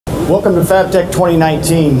Welcome to FABTECH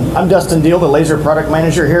 2019. I'm Dustin Deal, the laser product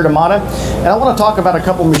manager here at AMADA, and I want to talk about a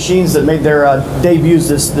couple machines that made their debuts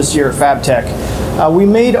this year at FABTECH. We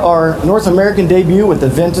made our North American debut with the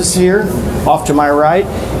VENTIS here, off to my right,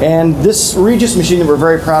 and this REGIUS machine that we're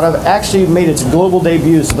very proud of actually made its global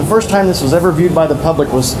debut. So the first time this was ever viewed by the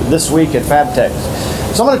public was this week at FABTECH.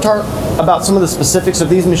 So I'm going to talk about some of the specifics of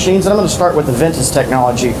these machines, and I'm going to start with the VENTIS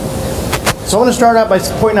technology. So I want to start out by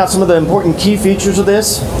pointing out some of the important key features of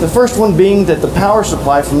this. The first one being that the power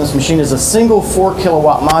supply from this machine is a single 4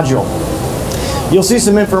 kilowatt module. You'll see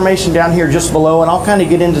some information down here just below, and I'll kind of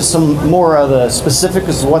get into some more of the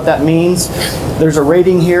specifics of what that means. There's a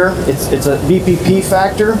rating here. It's a BPP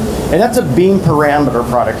factor, and that's a beam parameter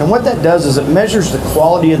product. And what that does is it measures the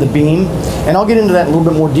quality of the beam, and I'll get into that in a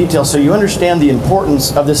little bit more detail so you understand the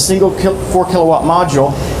importance of this single 4 kilowatt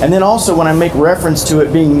module. And then also when I make reference to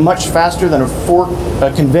it being much faster than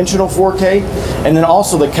a conventional 4K, and then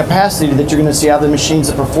also the capacity that you're going to see out of the machines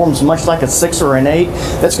that performs much like a 6 or an 8,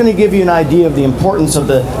 that's going to give you an idea of the importance of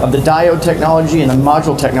the diode technology and the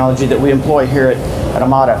module technology that we employ here at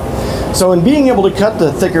AMADA. So in being able to cut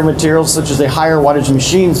the thicker materials such as the higher wattage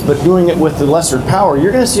machines, but doing it with the lesser power,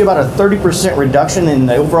 you're going to see about a 30% reduction in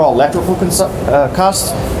the overall electrical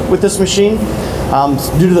costs with this machine.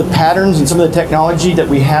 Due to the patterns and some of the technology that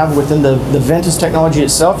we have within the VENTIS technology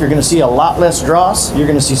itself, you're going to see a lot less dross, you're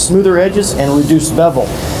going to see smoother edges and reduced bevel.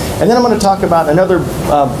 And then I'm going to talk about another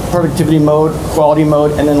productivity mode, quality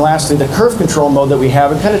mode, and then lastly the curve control mode that we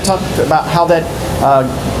have, and kind of talk about how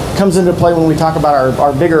that comes into play when we talk about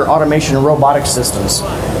our bigger automation and robotic systems.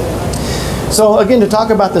 So again, to talk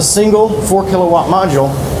about the single 4 kilowatt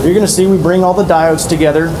module, you're going to see we bring all the diodes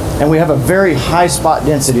together and we have a very high spot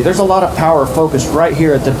density. There's a lot of power focused right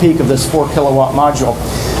here at the peak of this 4 kilowatt module.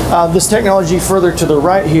 This technology further to the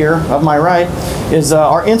right here, of my right, is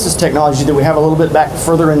our INSYS technology that we have a little bit back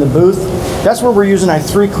further in the booth. That's where we're using our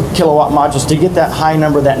 3 kilowatt modules to get that high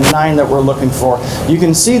number, that 9 that we're looking for. You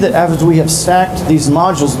can see that as we have stacked these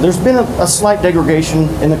modules, there's been a slight degradation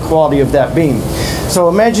in the quality of that beam. So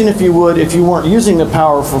imagine if you weren't using the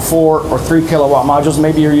power for 4 or 3 kilowatt modules,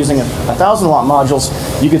 maybe you're using 1,000 watt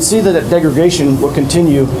modules, you could see that degradation will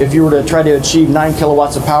continue if you were to try to achieve 9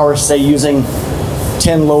 kilowatts of power, say using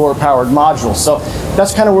 10 lower powered modules. So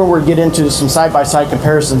that's kind of where we'll get into some side-by-side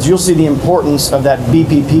comparisons. You'll see the importance of that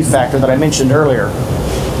BPP factor that I mentioned earlier.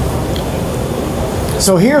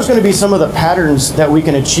 So here's going to be some of the patterns that we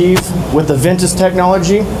can achieve with the VENTIS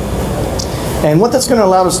technology. And what that's going to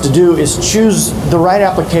allow us to do is choose the right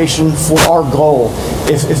application for our goal.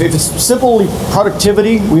 If it's simply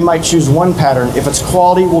productivity, we might choose one pattern. If it's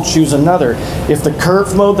quality, we'll choose another. If the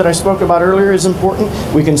curve mode that I spoke about earlier is important,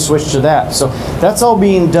 we can switch to that. So that's all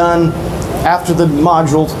being done after the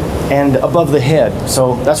module and above the head.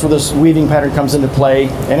 So that's where this weaving pattern comes into play.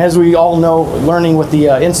 And as we all know, learning with the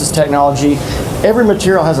INSYS technology, every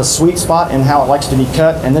material has a sweet spot in how it likes to be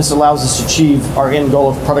cut, and this allows us to achieve our end goal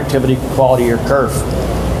of productivity, quality, or curve.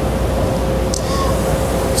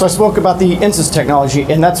 So I spoke about the INSYS technology,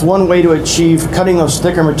 and that's one way to achieve cutting those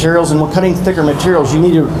thicker materials. And when cutting thicker materials, you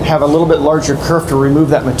need to have a little bit larger kerf to remove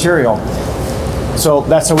that material. So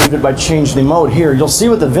that's how we did by changing the mode here. You'll see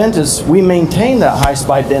with the VENTIS, we maintain that high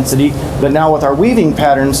spot density, but now with our weaving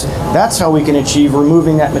patterns, that's how we can achieve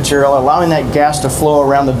removing that material, allowing that gas to flow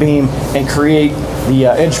around the beam and create the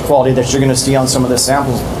edge quality that you're going to see on some of the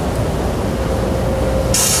samples.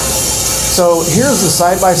 So here's the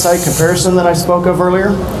side-by-side comparison that I spoke of earlier.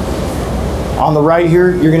 On the right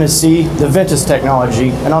here, you're going to see the VENTIS technology,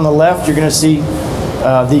 and on the left, you're going to see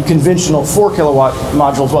the conventional 4 kilowatt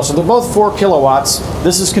module as well. So they're both 4 kilowatts.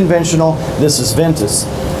 This is conventional, this is VENTIS.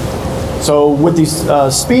 So with these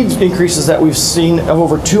speed increases that we've seen of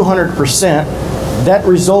over 200%, that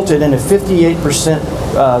resulted in a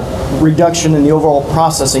 58% reduction in the overall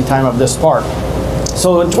processing time of this part.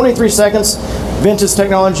 So in 23 seconds, VENTIS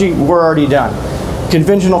technology, we're already done.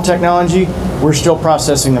 Conventional technology, we're still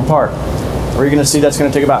processing the part. We're going to see that's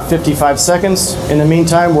going to take about 55 seconds. In the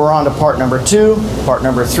meantime, we're on to part number 2, part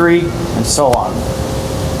number 3, and so on.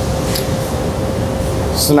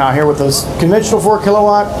 So now here with this conventional 4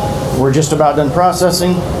 kilowatt, we're just about done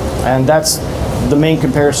processing, and that's the main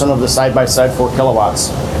comparison of the side-by-side 4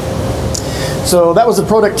 kilowatts. So that was the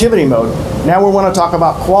productivity mode. Now we want to talk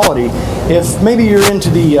about quality. If maybe you're into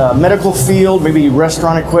the medical field, maybe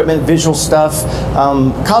restaurant equipment, visual stuff,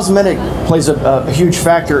 cosmetic plays a huge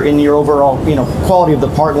factor in your overall quality of the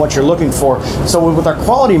part and what you're looking for. So with our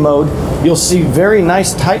quality mode, you'll see very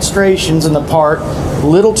nice tight striations in the part,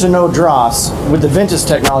 little to no dross. With the VENTIS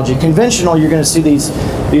technology, conventional, you're going to see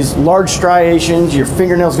these large striations. Your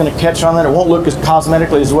fingernail's going to catch on that. It won't look as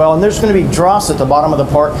cosmetically as well, and there's going to be dross at the bottom of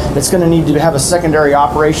the part that's going to need to have a secondary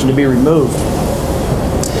operation to be removed.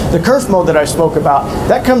 The kerf mode that I spoke about,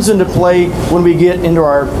 that comes into play when we get into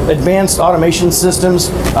our advanced automation systems.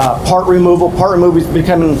 Part removal. Part removal is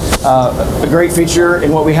becoming a great feature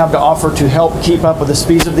in what we have to offer to help keep up with the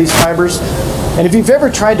speeds of these fibers. And if you've ever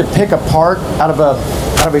tried to pick a part out of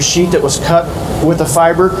a sheet that was cut with a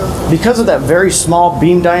fiber, because of that very small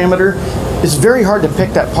beam diameter, it's very hard to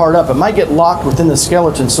pick that part up. It might get locked within the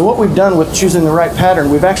skeleton. So what we've done with choosing the right pattern,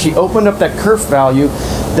 we've actually opened up that kerf value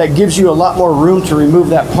that gives you a lot more room to remove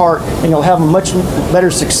that part, and you'll have a much better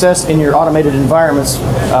success in your automated environments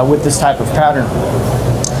with this type of pattern.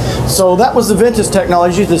 So that was the VENTIS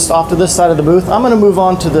technology off to this side of the booth. I'm going to move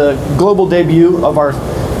on to the global debut of our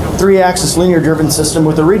 3-axis linear driven system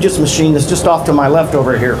with the REGIUS machine that's just off to my left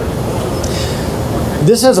over here.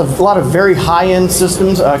 This has a lot of very high-end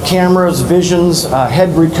systems, cameras, visions, head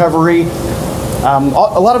recovery.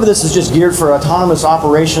 A lot of this is just geared for autonomous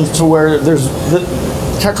operations to where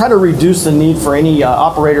try to reduce the need for any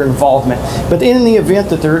operator involvement. But in the event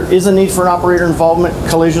that there is a need for an operator involvement,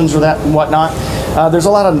 collisions or that and whatnot, there's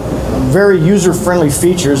a lot of very user-friendly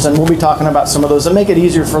features, and we'll be talking about some of those that make it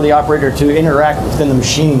easier for the operator to interact within the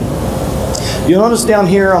machine. You'll notice down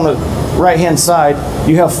here on the right-hand side,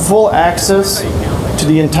 you have full access to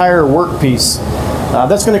the entire workpiece.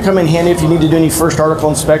 That's going to come in handy if you need to do any first article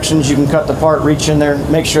inspections. You can cut the part, reach in there,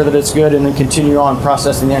 make sure that it's good, and then continue on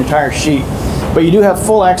processing the entire sheet. But you do have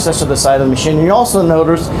full access to the side of the machine. And you also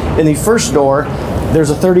notice in the first door, there's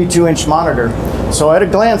a 32-inch monitor. So at a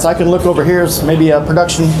glance, I can look over here as maybe a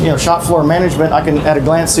production, shop floor management. I can at a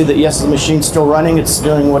glance see that yes, the machine's still running, it's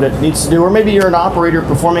doing what it needs to do. Or maybe you're an operator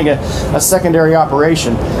performing a secondary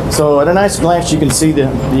operation. So at a nice glance, you can see the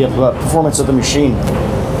performance of the machine.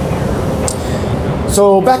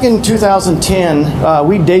 So back in 2010,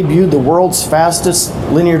 we debuted the world's fastest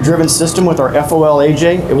linear driven system with our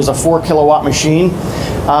FOL-AJ. It was a 4 kilowatt machine.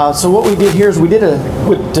 So what we did here is we did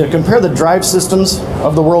to compare the drive systems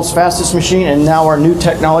of the world's fastest machine and now our new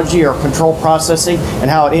technology, our control processing, and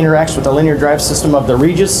how it interacts with the linear drive system of the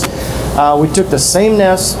REGIUS. We took the same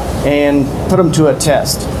nests and put them to a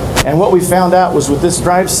test. And what we found out was with this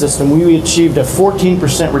drive system, we achieved a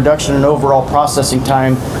 14% reduction in overall processing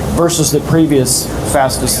time versus the previous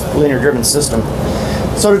fastest linear driven system.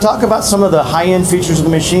 So to talk about some of the high-end features of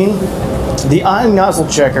the machine, the eye nozzle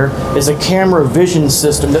checker is a camera vision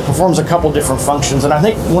system that performs a couple different functions, and I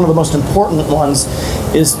think one of the most important ones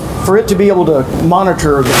is for it to be able to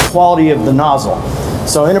monitor the quality of the nozzle.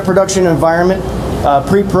 So in a production environment,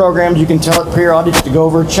 pre-programmed, you can tell it periodically to go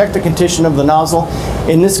over, check the condition of the nozzle.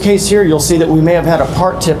 In this case here, you'll see that we may have had a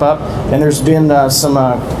part tip up, and there's been some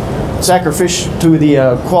sacrifice to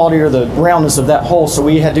the quality or the roundness of that hole, so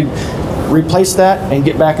we had to replace that and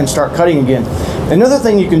get back and start cutting again. Another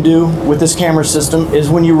thing you can do with this camera system is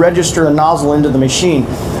when you register a nozzle into the machine.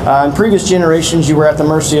 In previous generations, you were at the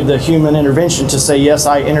mercy of the human intervention to say, yes,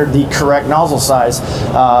 I entered the correct nozzle size.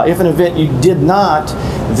 If an event you did not,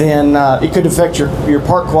 then it could affect your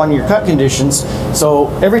part quality and your cut conditions. So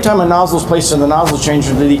every time a nozzle is placed in the nozzle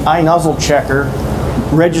changer, the eye nozzle checker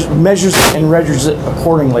measures it and registers it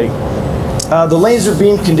accordingly. The laser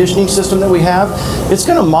beam conditioning system that we have, it's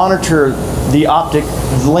going to monitor the optic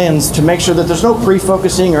lens to make sure that there's no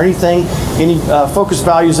pre-focusing or anything, any focus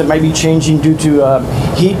values that might be changing due to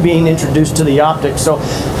heat being introduced to the optic. So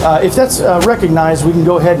if that's recognized, we can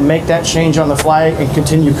go ahead and make that change on the fly and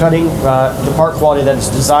continue cutting the part quality that is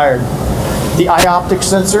desired. The Optic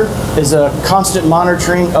Sensor is a constant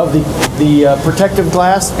monitoring of the protective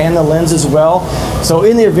glass and the lens as well. So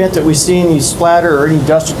in the event that we see any splatter or any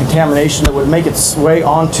dust or contamination that would make its way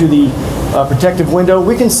onto the protective window,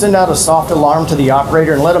 we can send out a soft alarm to the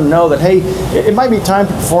operator and let them know that, hey, it might be time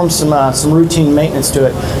to perform some routine maintenance to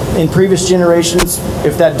it. In previous generations,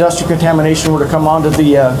 if that dust or contamination were to come onto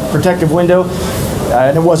the protective window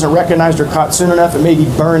and it wasn't recognized or caught soon enough, it may be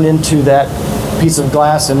burned into that piece of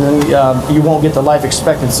glass, and then you won't get the life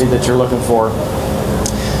expectancy that you're looking for.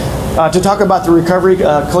 To talk about the recovery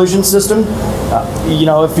collision system,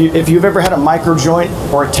 if you've ever had a micro joint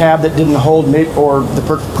or a tab that didn't hold, or the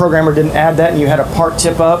programmer didn't add that, and you had a part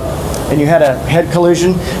tip up and you had a head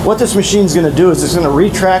collision, what this machine is going to do is it's going to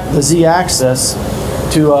retract the Z-axis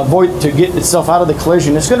to get itself out of the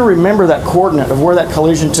collision, it's going to remember that coordinate of where that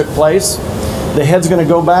collision took place. The head's going to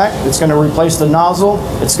go back, it's going to replace the nozzle,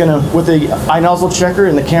 it's going to, with the iNozzle checker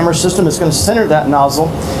and the camera system, it's going to center that nozzle,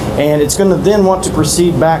 and it's going to then want to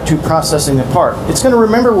proceed back to processing the part. It's going to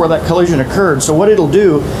remember where that collision occurred, so what it'll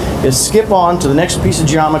do is skip on to the next piece of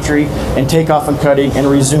geometry and take off and cutting and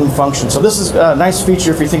resume function. So this is a nice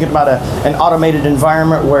feature if you're thinking about an automated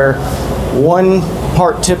environment where one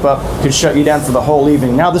part tip up could shut you down for the whole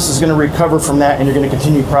evening. Now this is going to recover from that, and you're going to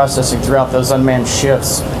continue processing throughout those unmanned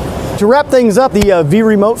shifts. To wrap things up, the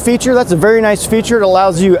V-Remote feature, that's a very nice feature. It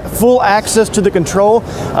allows you full access to the control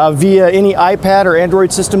via any iPad or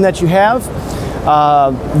Android system that you have.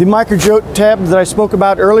 The micro joint tab that I spoke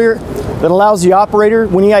about earlier, that allows the operator,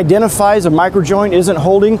 when he identifies a micro joint isn't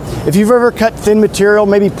holding, if you've ever cut thin material,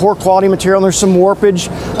 maybe poor quality material, and there's some warpage,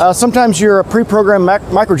 sometimes your pre-programmed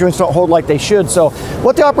micro joints don't hold like they should. So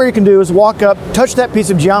what the operator can do is walk up, touch that piece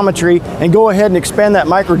of geometry, and go ahead and expand that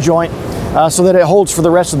micro joint so that it holds for the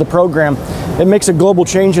rest of the program. It makes a global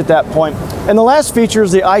change at that point. And the last feature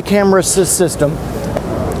is the iCamera Assist system.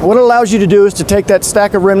 What it allows you to do is to take that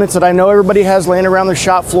stack of remnants that I know everybody has laying around their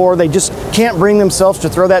shop floor. They just can't bring themselves to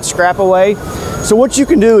throw that scrap away. So what you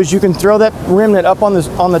can do is you can throw that remnant up on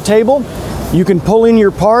the table. You can pull in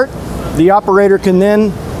your part. The operator can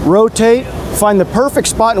then rotate, find the perfect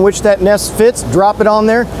spot in which that nest fits, drop it on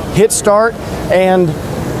there, hit start, and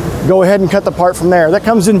go ahead and cut the part from there. That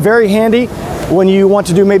comes in very handy when you want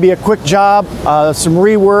to do maybe a quick job, some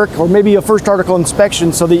rework, or maybe a first article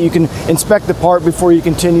inspection so that you can inspect the part before you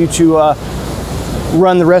continue to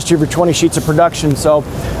run the rest of your 20 sheets of production. So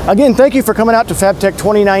again, thank you for coming out to FABTECH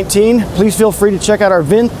 2019. Please feel free to check out our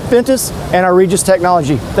VENTIS and our REGIUS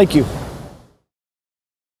technology. Thank you.